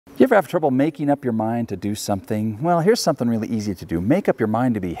You ever have trouble making up your mind to do something? Well, here's something really easy to do. Make up your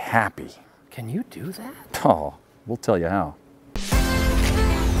mind to be happy. Can you do that? Oh, we'll tell you how.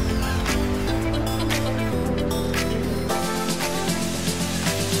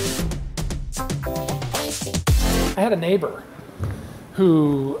 I had a neighbor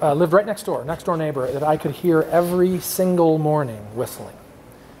who lived right next door neighbor, that I could hear every single morning whistling.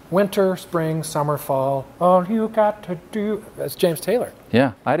 Winter, spring, summer, fall, all you got to do. That's James Taylor.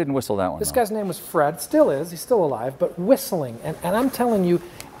 Yeah, I didn't whistle that one. This though. guy's name was Fred, still is, he's still alive, but whistling. And I'm telling you,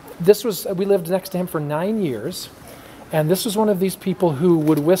 we lived next to him for 9 years, and this was one of these people who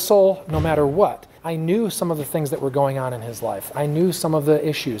would whistle no matter what. I knew some of the things that were going on in his life. I knew some of the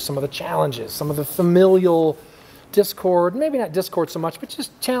issues, some of the challenges, some of the familial discord, maybe not discord so much, but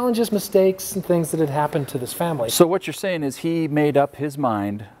just challenges, mistakes, and things that had happened to this family. So what you're saying is he made up his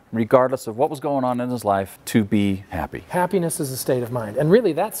mind, regardless of what was going on in his life, to be happy. Happiness is a state of mind. And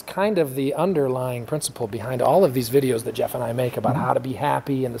really, that's kind of the underlying principle behind all of these videos that Jeff and I make about how to be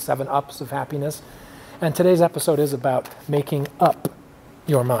happy and the 7 ups of happiness. And today's episode is about making up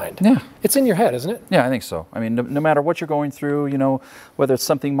your mind. Yeah. It's in your head, isn't it? Yeah, I think so. I mean, no matter what you're going through, you know, whether it's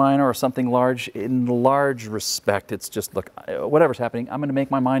something minor or something large, in large respect, it's just, look, whatever's happening, I'm going to make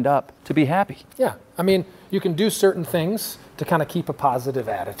my mind up to be happy. Yeah. I mean, you can do certain things to kind of keep a positive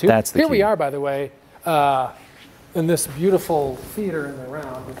attitude. That's the key. Here we are, by the way, in this beautiful theater in the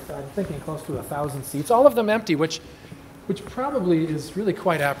round with, I'm thinking, close to 1,000 seats, all of them empty, which probably is really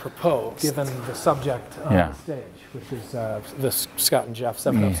quite apropos given the subject on the stage, which is this Scott and Jeff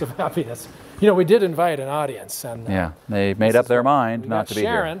 7 Ups of Happiness. You know, we did invite an audience, and they made up their mind not to be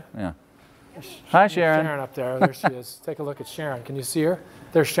Sharon. here. Yeah. Hi, Sharon. Sharon up there. There she is. Take a look at Sharon. Can you see her?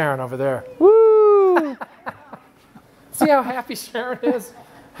 There's Sharon over there. Woo! See how happy Sharon is?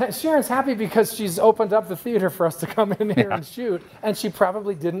 Sharon's happy because she's opened up the theater for us to come in here and shoot, and she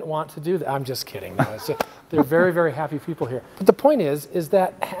probably didn't want to do that. I'm just kidding. No, they're very, very happy people here. But the point is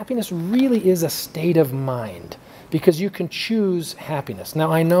that happiness really is a state of mind, because you can choose happiness.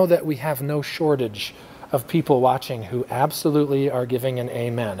 Now, I know that we have no shortage of people watching who absolutely are giving an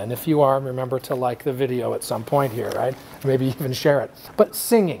amen. And if you are, remember to like the video at some point here, right? Maybe even share it. But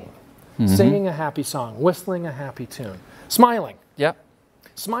singing a happy song, whistling a happy tune, smiling. Yep.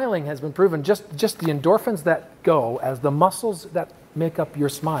 Smiling has been proven, just the endorphins that go as the muscles that make up your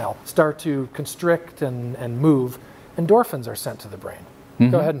smile start to constrict and move, endorphins are sent to the brain.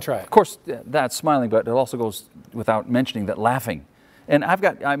 Go ahead and try it. Of course, that's smiling, but it also goes without mentioning that laughing. And I've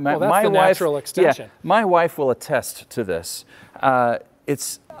got my that's the wife, natural extension. Yeah, my wife will attest to this.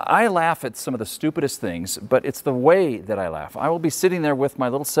 I laugh at some of the stupidest things, but it's the way that I laugh. I will be sitting there with my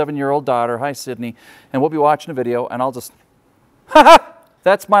little 7-year-old daughter, hi Sydney, and we'll be watching a video, and I'll just, ha ha!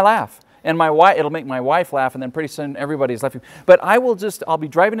 That's my laugh. And it'll make my wife laugh, and then pretty soon everybody's laughing. But I'll be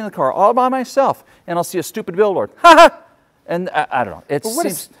driving in the car all by myself, and I'll see a stupid billboard. Ha ha! And I don't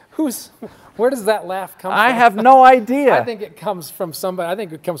know. Where does that laugh come from? I have no idea. I think it comes from somebody. I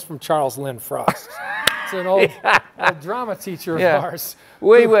think it comes from Charles Lynn Frost. It's an old drama teacher of ours.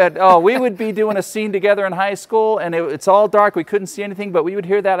 We would be doing a scene together in high school, and it's all dark. We couldn't see anything, but we would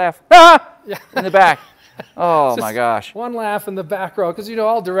hear that laugh in the back. Oh my gosh. One laugh in the back row, because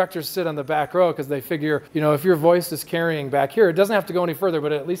all directors sit on the back row because they figure, if your voice is carrying back here, it doesn't have to go any further,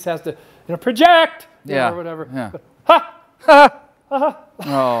 but it at least has to, project, or whatever. Yeah. But, ha, ha, ha.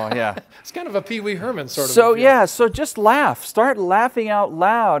 Oh yeah. It's kind of a Pee Wee Herman sort of. So just laugh. Start laughing out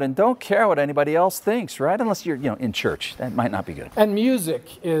loud, and don't care what anybody else thinks, right? Unless you're, in church, that might not be good. And music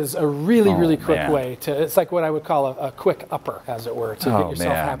is a really quick way to. It's like what I would call a quick upper, as it were, to get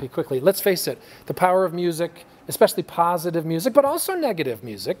yourself happy quickly. Let's face it, the power of music, especially positive music, but also negative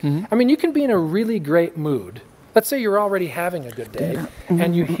music. I mean, you can be in a really great mood. Let's say you're already having a good day,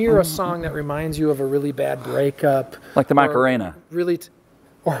 and you hear a song that reminds you of a really bad breakup, like the Macarena,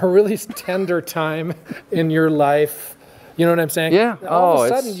 or a really tender time in your life. You know what I'm saying? Yeah. All of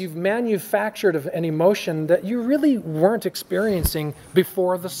a sudden, you've manufactured an emotion that you really weren't experiencing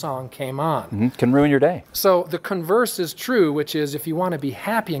before the song came on. Can ruin your day. So the converse is true, which is if you want to be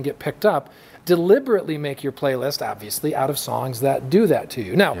happy and get picked up, deliberately make your playlist, obviously, out of songs that do that to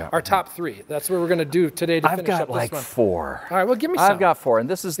you. Now, our top 3. That's what we're going to do today to finish up this one. I've got like 4. All right, well, give me some. I've got 4, and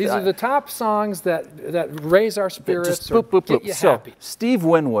these are the top songs that raise our spirits, just get you happy. Steve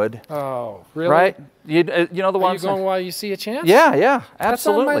Winwood. Oh, really? Right? You know the one. Are you going while you see a chance? Yeah,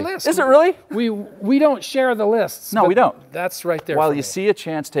 absolutely. That's on my list. Is it really? We don't share the lists. No, we don't. That's right there. While you see a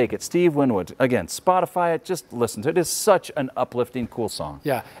chance, take it. Steve Winwood. Again, Spotify it. Just listen to it. It is such an uplifting, cool song.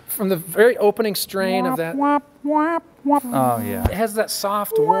 Yeah, from the very opening strain of that. Oh yeah. It has that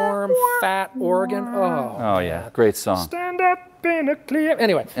soft, warm, fat organ. Oh yeah, great song. Stand up in a clear.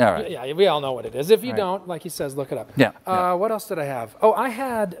 Anyway, All right. yeah, we all know what it is. If you don't, like he says, look it up. Yeah, yeah. What else did I have? Oh,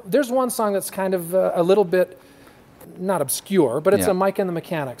 there's one song that's kind of a little bit, not obscure, but it's a Mike and the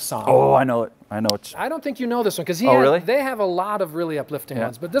Mechanics song. Oh, I know it. I know it. I don't think you know this one, because really? they have a lot of really uplifting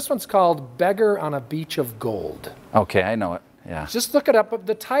ones, but this one's called Beggar on a Beach of Gold. Okay, I know it. Yeah. Just look it up. But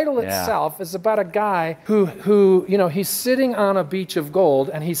the title itself is about a guy who, you know, he's sitting on a beach of gold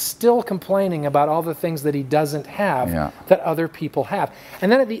and he's still complaining about all the things that he doesn't have that other people have.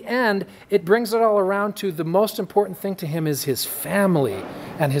 And then at the end, it brings it all around to the most important thing to him is his family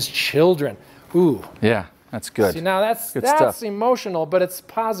and his children. Ooh. Yeah, that's good. See, now that's emotional, but it's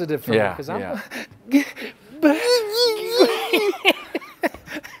positive for me because I'm.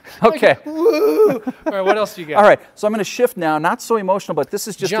 Okay. Woo. All right, what else you got? All right, so I'm going to shift now. Not so emotional, but this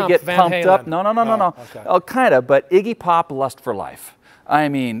is just to get Van pumped Halen. up. No. Okay. Oh, kind of, but Iggy Pop, Lust for Life. I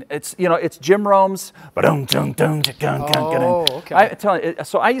mean, it's Jim Rome's. Oh, okay. I tell you,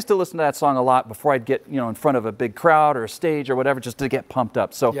 so I used to listen to that song a lot before I'd get in front of a big crowd or a stage or whatever, just to get pumped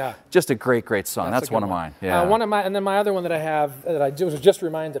up. So just a great song. That's one of mine. Yeah. And then my other one that I have that I was just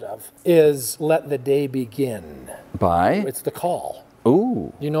reminded of is "Let the Day Begin." By? It's The Call.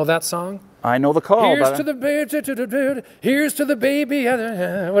 Ooh. You know that song? I know The Call. Here's to the baby,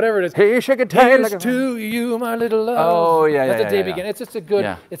 whatever it is. Here's to you, my little love. Oh, yeah, Let the day yeah. begin. It's just a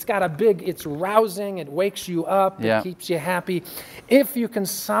good, it's got it's rousing, it wakes you up, it keeps you happy. If you can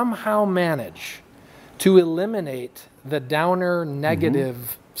somehow manage to eliminate the downer,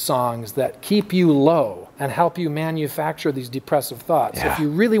 negative songs that keep you low and help you manufacture these depressive thoughts, if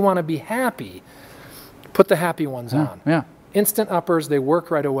you really want to be happy, put the happy ones on. Yeah. Instant uppers, they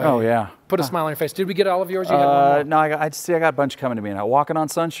work right away. Oh, yeah. Put a smile on your face. Did we get all of yours? You had one more? No, I got a bunch coming to me now. Walking on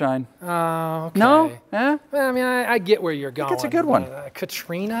Sunshine. Oh, okay. No? Yeah? Well, I mean, I get where you're going. It's a good one.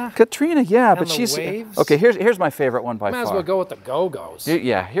 Katrina? Katrina, yeah, but the she's Waves? okay. Here's my favorite one by far. Might as well go with the Go-Go's.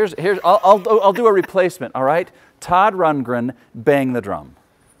 Yeah, here's I'll do a replacement. All right, Todd Rundgren, Bang the Drum.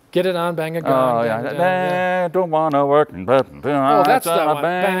 Get it on, bang a gun. Oh yeah, don't wanna work. Oh, that's the one.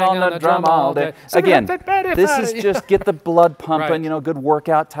 Bang on the drum all day. Again, this is just get the blood pumping. Right. Good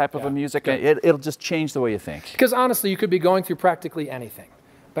workout type of a music. It'll just change the way you think. Because honestly, you could be going through practically anything.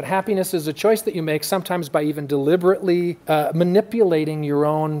 But happiness is a choice that you make, sometimes by even deliberately manipulating your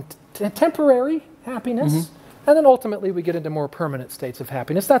own temporary happiness. And then ultimately we get into more permanent states of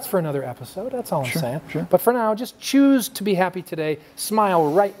happiness. That's for another episode. That's all I'm saying. Sure. But for now, just choose to be happy today.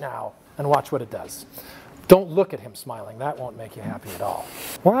 Smile right now and watch what it does. Don't look at him smiling. That won't make you happy at all.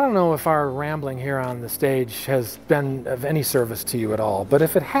 Well, I don't know if our rambling here on the stage has been of any service to you at all. But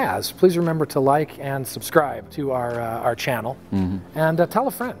if it has, please remember to like and subscribe to our channel. And tell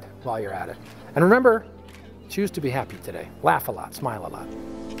a friend while you're at it. And remember, choose to be happy today. Laugh a lot. Smile a lot.